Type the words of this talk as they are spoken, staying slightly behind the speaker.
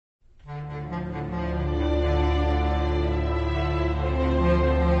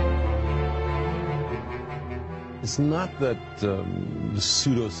It's not that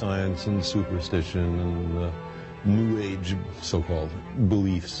pseudoscience and superstition and New Age so-called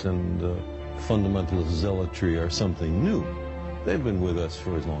beliefs and fundamentalist zealotry are something new. They've been with us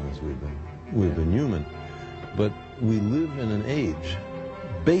for as long as we've been human. But we live in an age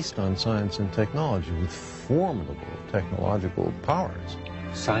based on science and technology with formidable technological powers.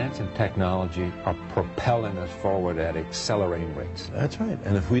 Science and technology are propelling us forward at accelerating rates. That's right.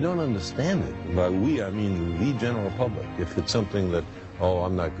 And if we don't understand it, by we, I mean the general public, if it's something that, oh,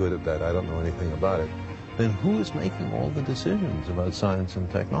 I'm not good at that, I don't know anything about it, then who is making all the decisions about science and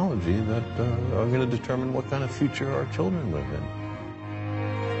technology that are going to determine what kind of future our children live in?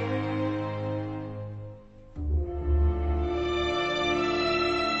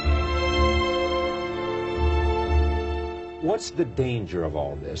 What's the danger of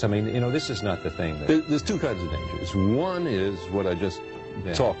all this? I mean, you know, this is not the thing that... There's two kinds of dangers. One is what I just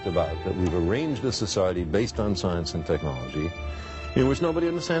talked about, that we've arranged a society based on science and technology, in which nobody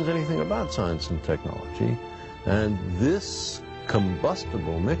understands anything about science and technology, and this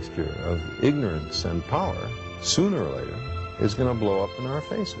combustible mixture of ignorance and power, sooner or later, is going to blow up in our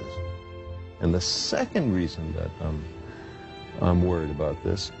faces. And the second reason that I'm worried about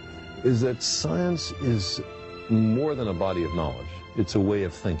this is that science is more than a body of knowledge. It's a way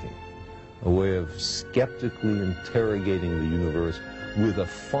of thinking, a way of skeptically interrogating the universe with a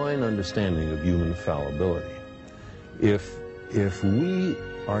fine understanding of human fallibility. If we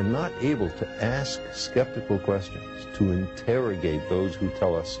are not able to ask skeptical questions, to interrogate those who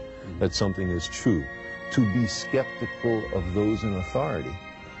tell us that something is true, to be skeptical of those in authority,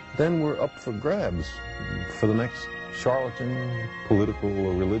 then we're up for grabs for the next charlatan, political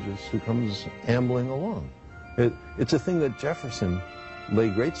or religious, who comes ambling along. It's a thing that Jefferson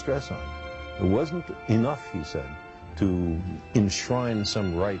laid great stress on. It wasn't enough, he said, to enshrine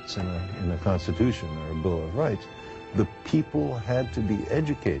some rights in a Constitution or a Bill of Rights. The people had to be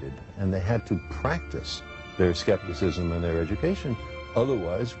educated, and they had to practice their skepticism and their education.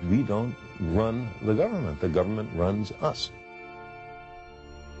 Otherwise, we don't run the government. The government runs us.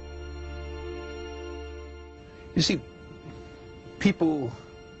 You see, people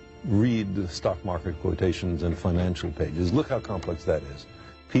read the stock market quotations and financial pages. Look how complex that is.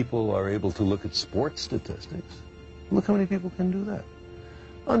 People are able to look at sports statistics. Look how many people can do that.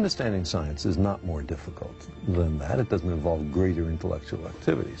 Understanding science is not more difficult than that. It doesn't involve greater intellectual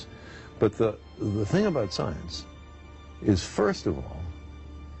activities. But the thing about science is, first of all,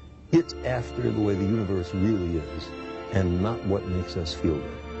 it's after the way the universe really is and not what makes us feel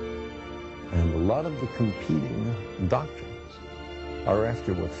good. And a lot of the competing doctrines are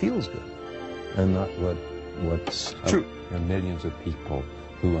after what feels good and not what's true. There are millions of people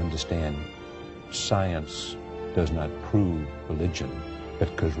who understand science does not prove religion,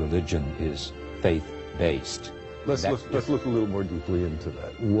 because religion is faith-based. Let's look a little more deeply into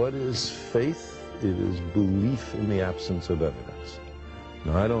that. What is faith? It is belief in the absence of evidence.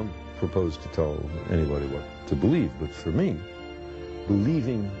 Now, I don't propose to tell anybody what to believe, but for me,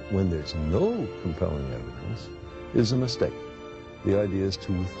 believing when there's no compelling evidence is a mistake. The idea is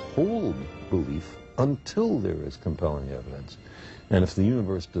to withhold belief until there is compelling evidence. And if the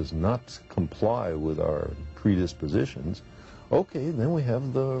universe does not comply with our predispositions, okay, then we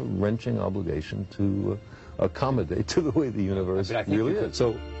have the wrenching obligation to accommodate to the way the universe really is.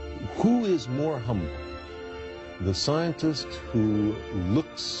 So who is more humble? The scientist who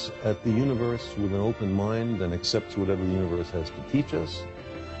looks at the universe with an open mind and accepts whatever the universe has to teach us,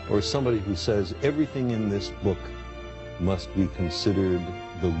 or somebody who says everything in this book must be considered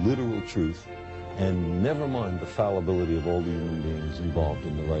the literal truth, and never mind the fallibility of all the human beings involved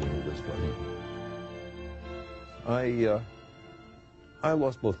in the writing of this book. I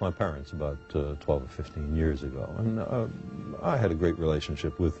lost both my parents about 12 or 15 years ago, and I had a great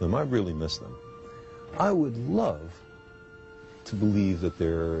relationship with them. I really miss them. I would love to believe that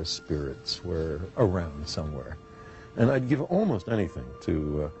their spirits were around somewhere, and I'd give almost anything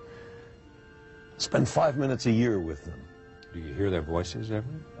to spend 5 minutes a year with them. Do you hear their voices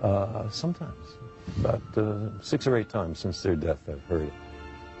ever? Sometimes. About 6 or 8 times since their death, I've heard it.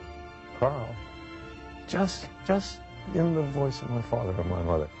 Carl, just in the voice of my father or my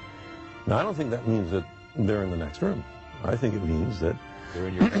mother. Now, I don't think that means that they're in the next room. I think it means that they're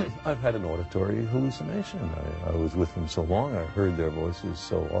in your head. I've had an auditory hallucination. I was with them so long, I heard their voices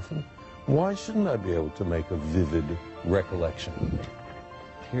so often. Why shouldn't I be able to make a vivid recollection?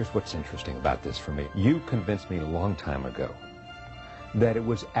 Here's what's interesting about this for me. You convinced me a long time ago that it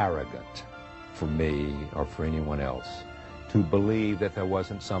was arrogant for me or for anyone else to believe that there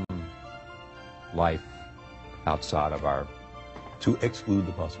wasn't some life outside of our To exclude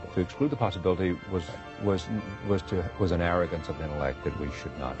the possibility. To exclude the possibility was an arrogance of intellect that we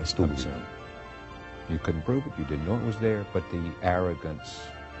should not assume. You couldn't prove it. You didn't know it was there, but the arrogance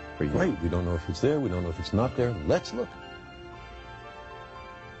for you. Right. We don't know if it's there. We don't know if it's not there. Let's look.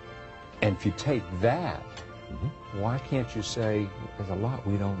 And if you take that, why can't you say there's a lot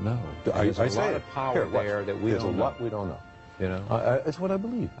we don't know? There's a lot of power there that we don't know. There's a lot we don't know. You know, it's what I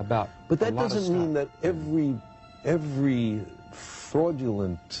believe. But that doesn't mean that every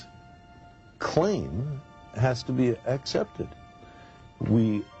fraudulent claim has to be accepted.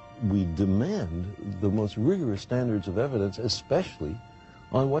 We demand the most rigorous standards of evidence, especially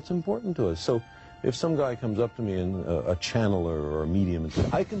on what's important to us. So if some guy comes up to me, and a channeler or a medium, and says,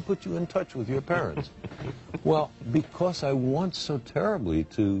 I can put you in touch with your parents. Well, because I want so terribly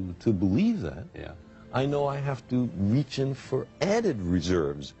to believe that, I know I have to reach in for added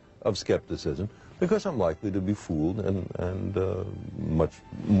reserves of skepticism, because I'm likely to be fooled and much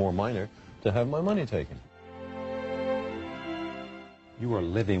more minor to have my money taken. You are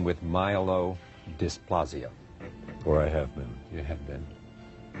living with myelodysplasia. Or I have been. You have been.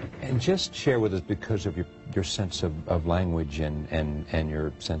 And just share with us, because of your sense of language and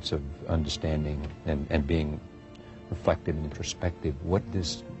your sense of understanding and being reflective and introspective, what do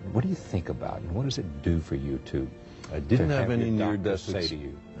you think about, and what does it do for you to I didn't have any near-death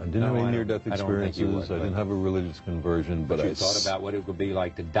experiences. I didn't have a religious conversion, but you thought about what it would be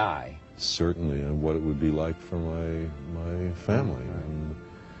like to die. Certainly, and what it would be like for my family,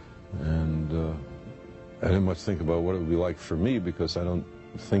 and I didn't much think about what it would be like for me, because I don't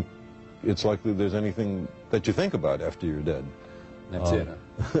think it's likely there's anything that you think about after you're dead. That's it.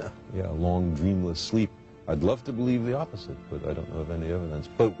 Yeah, long dreamless sleep. I'd love to believe the opposite, but I don't know of any evidence.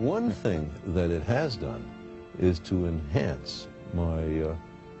 But one thing that it has done is to enhance my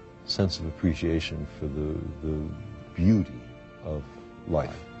sense of appreciation for the beauty of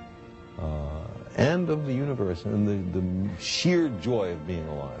life and of the universe, and the sheer joy of being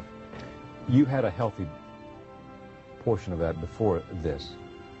alive. You had a healthy portion of that before this,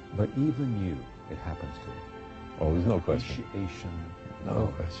 but even you, it happens to you. Oh, there's no question. Appreciation. No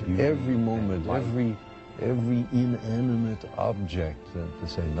question. Every moment, every inanimate object, to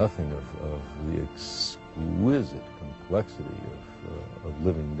say nothing of the exquisite complexity of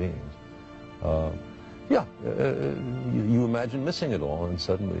living beings. You imagine missing it all, and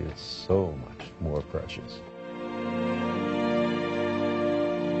suddenly it's so much more precious.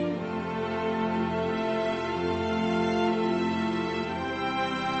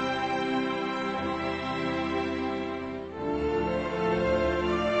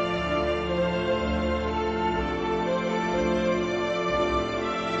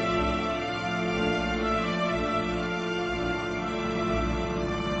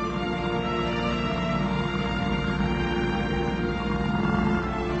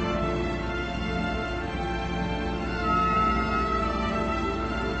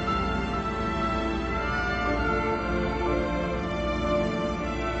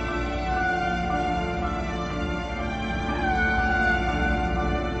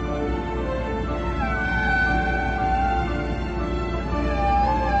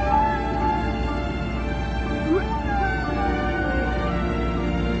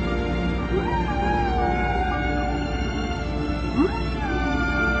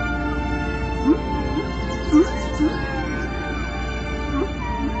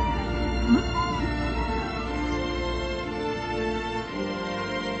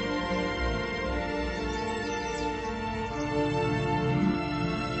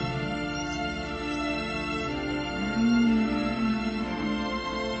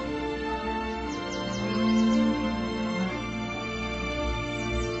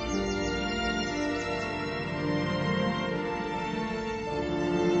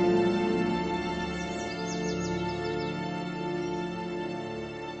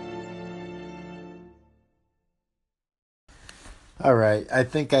 All right, I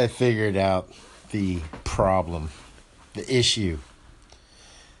think I figured out the problem, the issue.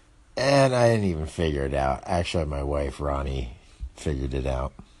 And I didn't even figure it out. Actually, my wife, Ronnie, figured it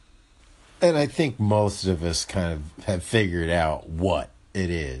out. And I think most of us kind of have figured out what it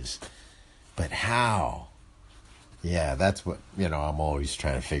is. But how? Yeah, that's what, I'm always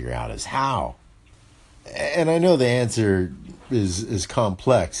trying to figure out, is how. And I know the answer is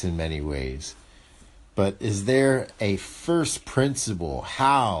complex in many ways. But is there a first principle?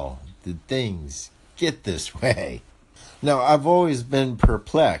 How did things get this way? Now, I've always been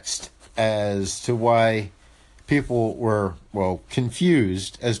perplexed as to why people were,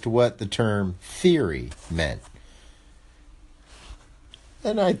 confused as to what the term theory meant.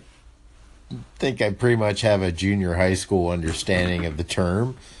 And I think I pretty much have a junior high school understanding of the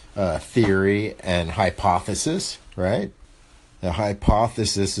term theory and hypothesis, right? A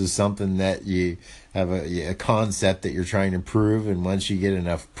hypothesis is something that you have a concept that you're trying to prove, and once you get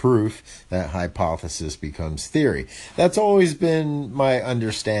enough proof, that hypothesis becomes theory. That's always been my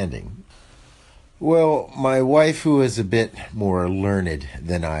understanding. Well, my wife, who is a bit more learned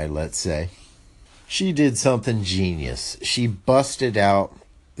than I, let's say, she did something genius. She busted out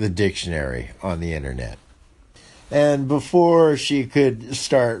the dictionary on the internet. And before she could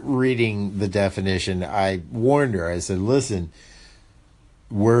start reading the definition, I warned her. I said, listen,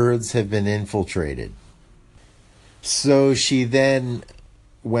 words have been infiltrated. So she then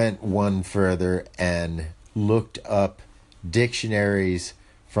went one further and looked up dictionaries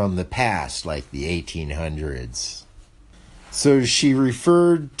from the past, like the 1800s. So she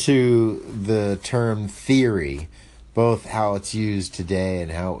referred to the term theory, both how it's used today and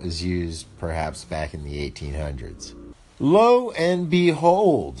how it was used perhaps back in the 1800s. Lo and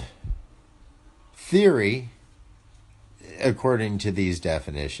behold, theory, according to these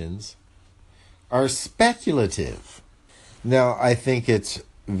definitions, are speculative. Now, I think it's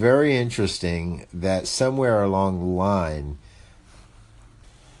very interesting that somewhere along the line,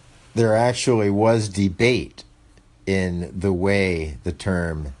 there actually was debate in the way the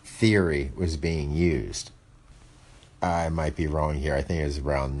term theory was being used. I might be wrong here. I think it was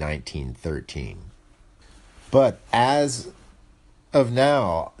around 1913. But as of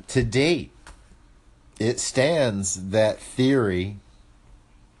now, to date, it stands that theory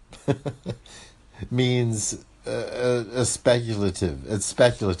means a speculative. It's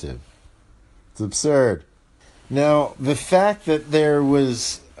speculative. It's absurd. Now, the fact that there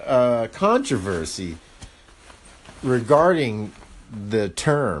was controversy regarding the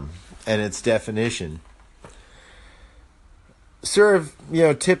term and its definition sort of,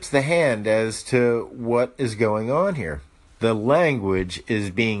 tips the hand as to what is going on here. The language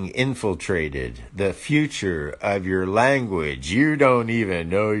is being infiltrated. The future of your language. You don't even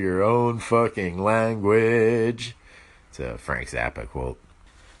know your own fucking language. It's a Frank Zappa quote.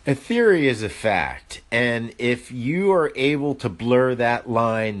 A theory is a fact, and if you are able to blur that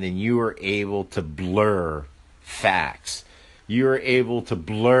line, then you are able to blur facts. You are able to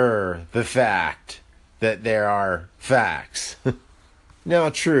blur the fact that there are facts. Now,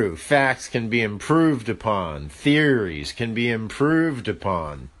 true, facts can be improved upon. Theories can be improved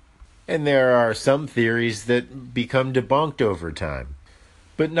upon. And there are some theories that become debunked over time.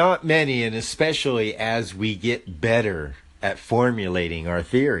 But not many, and especially as we get better at formulating our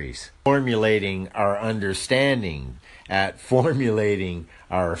theories, formulating our understanding, at formulating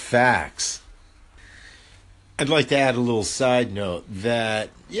our facts. I'd like to add a little side note that,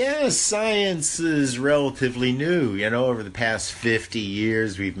 science is relatively new. Over the past 50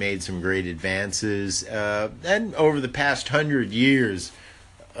 years, we've made some great advances. And over the past 100 years,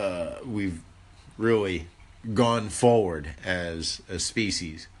 we've really gone forward as a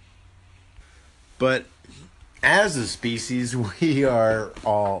species. But as a species, we are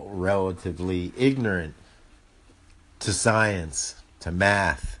all relatively ignorant to science, to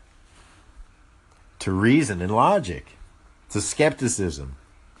math, to reason and logic, to skepticism.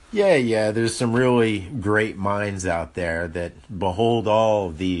 There's some really great minds out there that behold all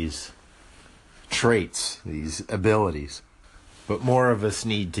of these traits, these abilities. But more of us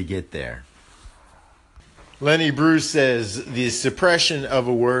need to get there. Lenny Bruce says, the suppression of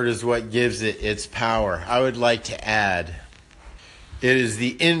a word is what gives it its power. I would like to add, it is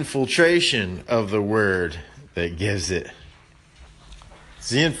the infiltration of the word that gives it. It's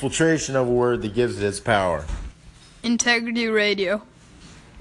the infiltration of a word that gives it its power. Integrity Radio.